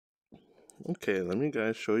Okay, let me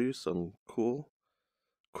guys show you some cool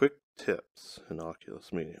quick tips in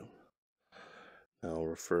Oculus Medium. Now I'll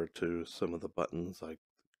refer to some of the buttons like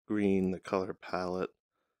green, the color palette,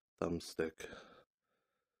 thumbstick,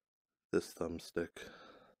 this thumbstick,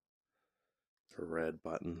 the red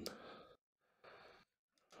button.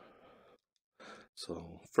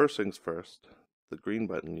 So first things first, the green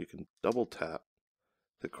button you can double tap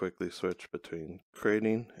to quickly switch between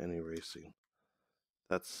creating and erasing.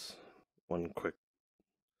 That's one quick,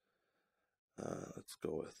 let's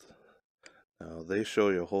go with. Now they show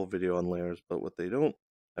you a whole video on layers, but what they don't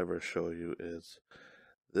ever show you is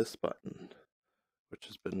this button, which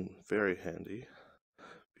has been very handy.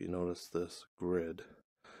 If you notice this grid,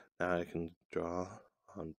 now I can draw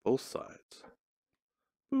on both sides.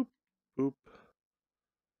 Boop, boop,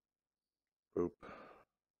 boop.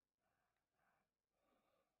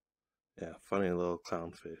 Yeah, funny little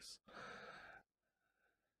clown face.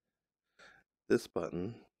 This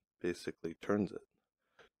button basically turns it.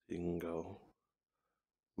 You can go,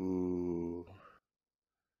 ooh.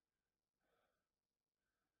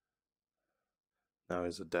 Now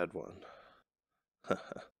he's a dead one.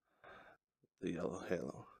 The yellow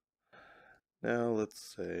halo. Now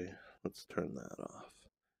let's turn that off.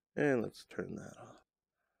 And let's turn that off.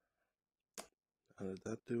 Did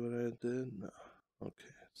that do what I did? No.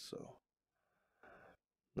 Okay, so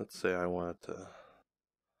let's say I want to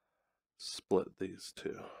split these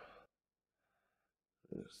two.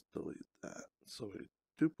 Just delete that. So we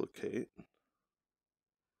duplicate.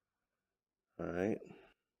 Alright.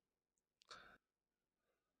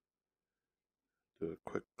 Do a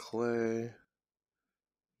quick clay.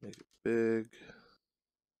 Make it big.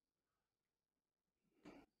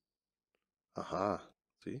 Aha.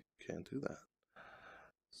 See? Can't do that.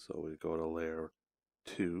 So we go to layer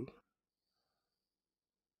 2.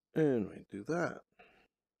 And we do that.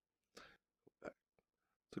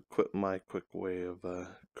 It's my quick way of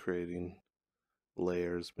creating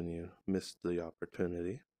layers when you missed the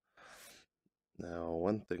opportunity. Now,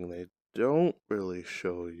 one thing they don't really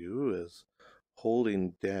show you is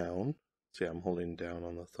holding down. See, I'm holding down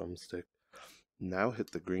on the thumbstick. Now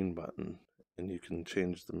hit the green button and you can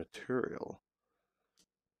change the material.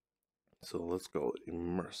 So let's go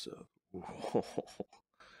immersive. Whoa.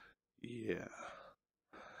 Yeah.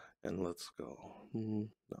 And let's go.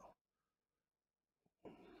 No.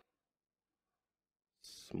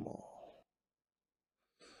 Small.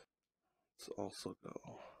 Let's also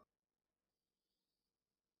go.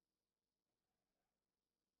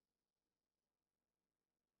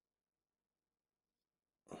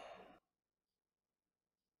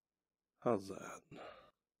 How's that?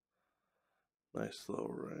 Nice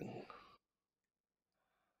little ring.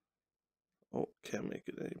 Oh, can't make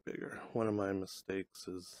it any bigger. One of my mistakes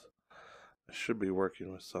is I should be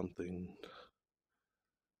working with something.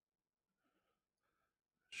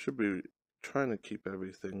 Should be trying to keep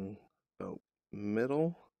everything about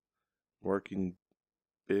middle, working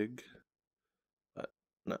big, but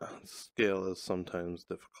no, scale is sometimes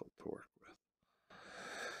difficult to work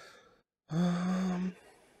with.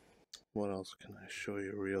 What else can I show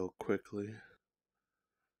you real quickly?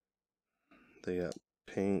 They got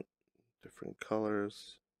paint, different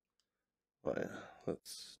colors. Oh yeah,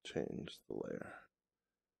 let's change the layer.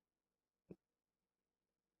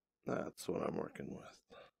 That's what I'm working with.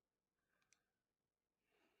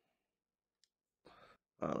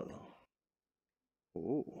 I don't know.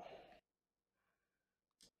 Ooh.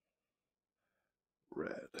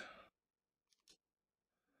 Red.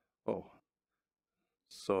 Oh.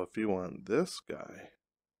 So if you want this guy,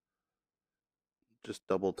 just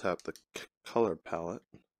double tap the color palette.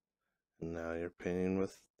 And now you're painting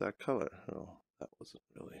with that color. Oh, that wasn't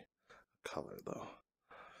really a color though.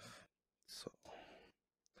 So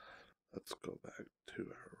let's go back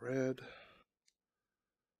to our red.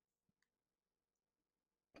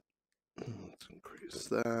 Let's increase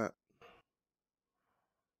that.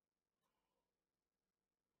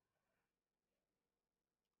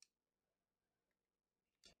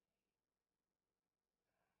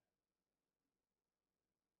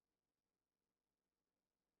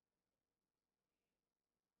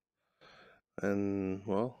 And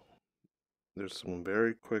well, there's some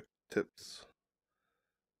very quick tips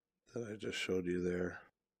that I just showed you there.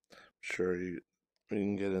 I'm sure you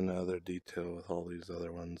can get into other detail with all these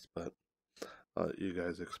other ones, but I'll let you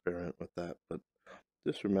guys experiment with that. But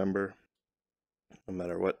just remember, no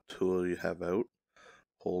matter what tool you have out,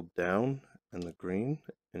 hold down in the green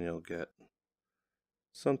and you'll get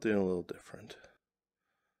something a little different.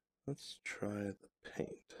 Let's try the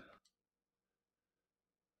paint.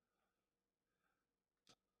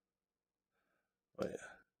 Oh yeah,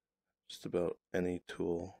 just just about any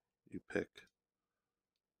tool you pick.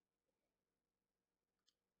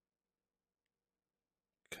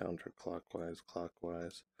 Counterclockwise,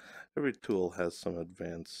 clockwise. Every tool has some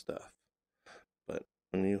advanced stuff, but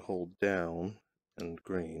when you hold down and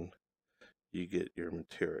green, you get your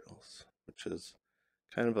materials, which is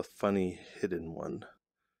kind of a funny hidden one.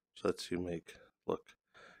 So lets you make, look,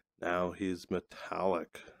 now he's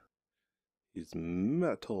metallic. He's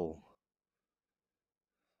metal.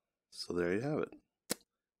 So there you have it.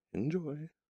 Enjoy.